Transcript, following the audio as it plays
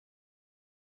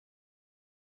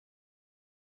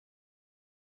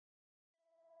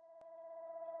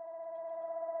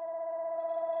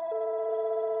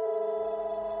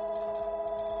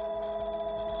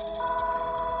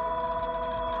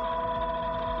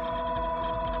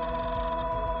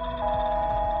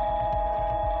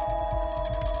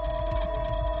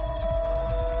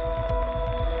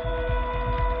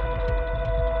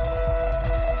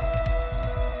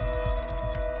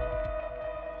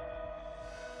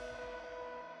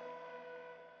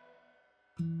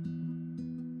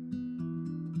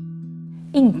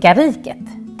Inkariket,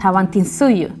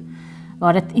 Tawantinsuyu,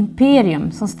 var ett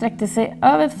imperium som sträckte sig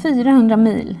över 400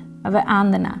 mil över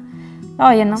Anderna,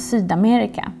 genom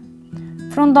Sydamerika.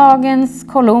 Från dagens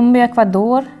Colombia,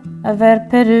 Ecuador, över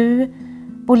Peru,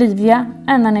 Bolivia,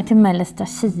 ända ner till mellersta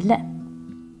Chile.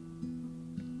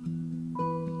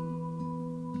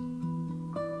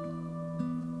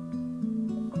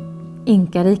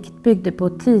 Inkariket byggde på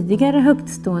tidigare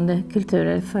högtstående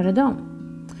kulturer före dem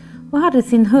och hade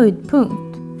sin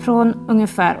höjdpunkt från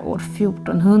ungefär år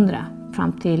 1400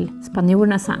 fram till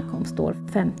spanjorernas ankomst år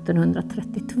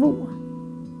 1532.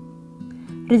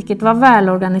 Riket var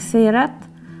välorganiserat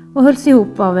och hölls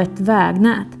ihop av ett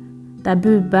vägnät där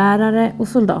budbärare och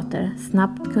soldater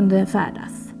snabbt kunde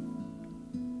färdas.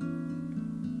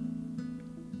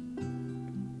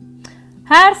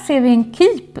 Här ser vi en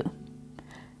Quipu.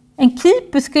 En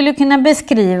Quipu skulle kunna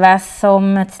beskrivas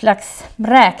som ett slags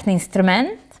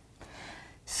räkninstrument,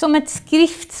 som ett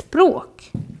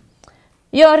skriftspråk,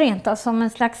 rent av som en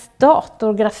slags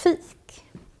datorgrafik.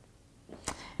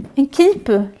 En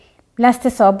Quipu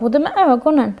lästes av både med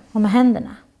ögonen och med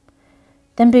händerna.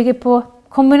 Den bygger på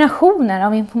kombinationer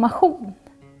av information.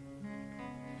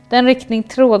 Den riktning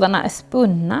trådarna är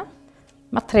spunna,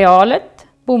 materialet,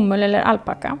 bomull eller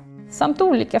alpaka, samt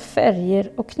olika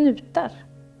färger och knutar.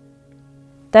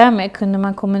 Därmed kunde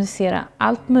man kommunicera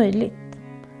allt möjligt,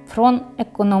 från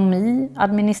ekonomi,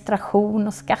 administration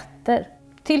och skatter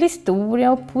till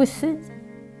historia och poesi.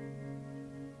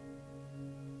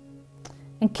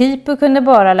 En Quipu kunde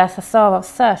bara läsas av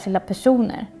särskilda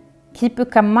personer, Quipu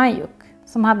Kamayuk,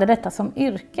 som hade detta som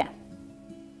yrke.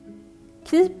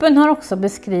 Quipun har också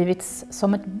beskrivits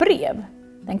som ett brev.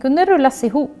 Den kunde rullas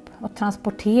ihop och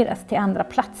transporteras till andra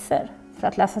platser för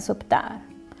att läsas upp där.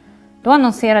 Då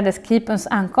annonserades Quipuns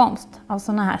ankomst av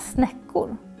sådana här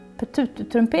snäckor,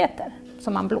 petuttrumpeter,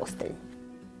 som man blåste i.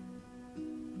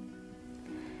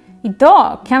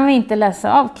 Idag kan vi inte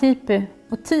läsa av Quipu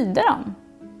och tyda dem.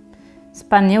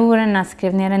 Spanjorerna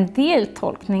skrev ner en del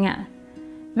tolkningar,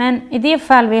 men i det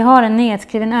fall vi har en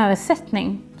nedskriven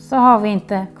översättning så har vi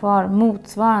inte kvar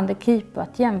motsvarande Quipu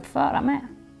att jämföra med.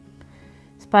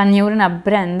 Spanjorerna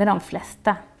brände de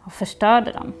flesta och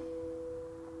förstörde dem.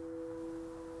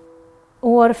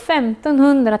 År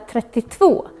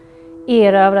 1532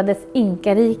 erövrades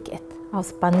Inkariket av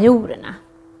spanjorerna.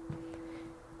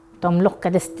 De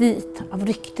lockades dit av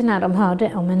ryktena de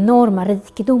hörde om enorma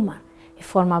rikedomar i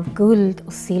form av guld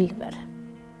och silver.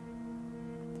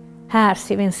 Här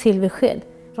ser vi en silversked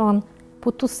från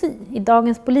Potosí i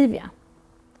dagens Bolivia.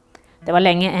 Det var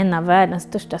länge en av världens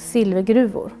största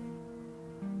silvergruvor.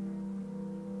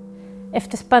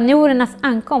 Efter spanjorernas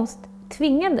ankomst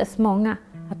tvingades många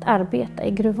att arbeta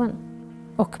i gruvan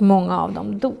och många av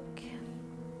dem dog.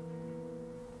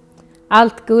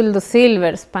 Allt guld och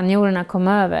silver spanjorerna kom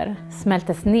över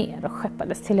smältes ner och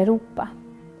skeppades till Europa.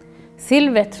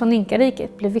 Silvret från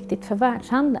Inkariket blev viktigt för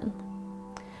världshandeln.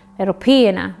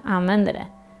 Européerna använde det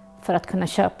för att kunna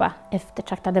köpa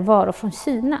eftertraktade varor från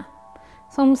Kina,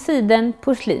 som siden,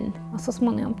 porslin och så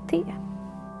småningom te.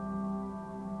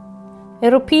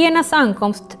 Européernas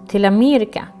ankomst till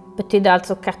Amerika betydde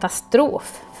alltså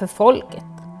katastrof för folket.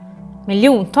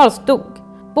 Miljontals dog,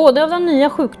 både av de nya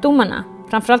sjukdomarna,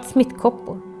 framförallt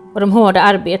smittkoppor, och de hårda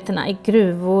arbetena i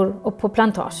gruvor och på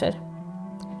plantager.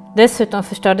 Dessutom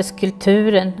förstördes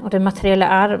kulturen och det materiella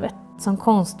arvet som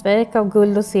konstverk av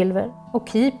guld och silver och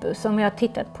Quipu som vi har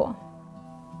tittat på.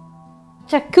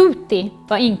 Chacuti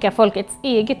var inkafolkets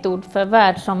eget ord för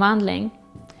världsomvandling.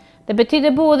 Det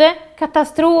betyder både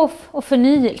katastrof och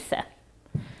förnyelse.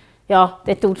 Ja,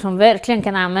 det är ett ord som verkligen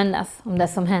kan användas om det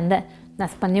som hände när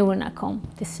spanjorerna kom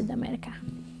till Sydamerika.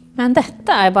 Men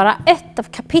detta är bara ett av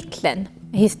kapitlen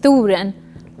i historien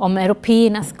om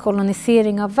européernas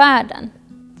kolonisering av världen.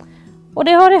 Och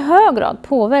det har i hög grad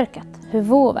påverkat hur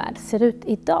vår värld ser ut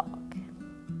idag.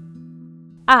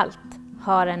 Allt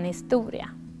har en historia.